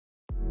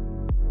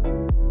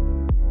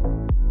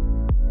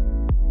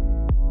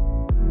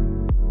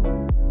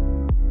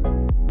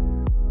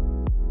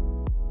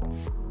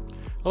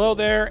Hello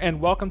there,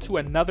 and welcome to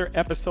another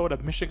episode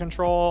of Mission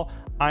Control.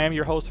 I am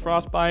your host,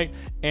 Frostbite,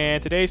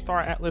 and today Star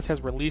Atlas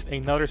has released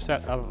another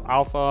set of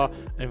alpha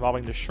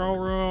involving the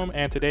showroom,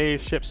 and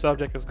today's ship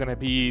subject is going to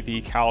be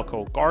the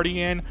Calico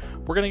Guardian.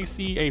 We're going to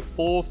see a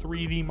full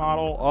 3D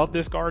model of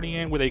this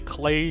Guardian with a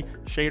clay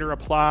shader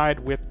applied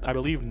with, I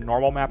believe,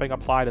 normal mapping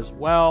applied as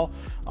well.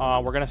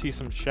 We're going to see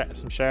some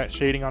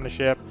shading on the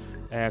ship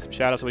and some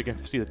shadows so we can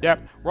see the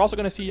depth. We're also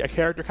going to see a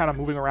character kind of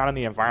moving around in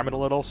the environment a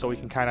little so we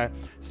can kind of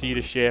see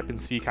the ship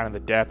and see kind of the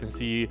depth and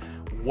see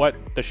what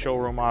the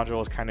showroom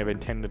module is kind of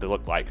intended to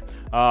look like.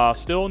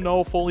 Still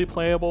no fully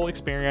playable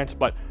experience,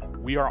 but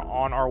we are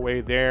on our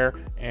way there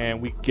and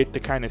we get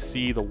to kind of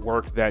see the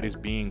work that is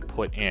being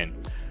put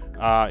in.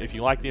 If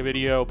you like the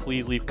video,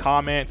 please leave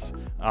comments,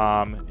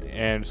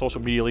 and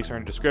social media links are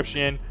in the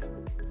description.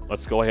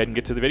 Let's go ahead and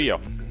get to the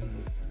video.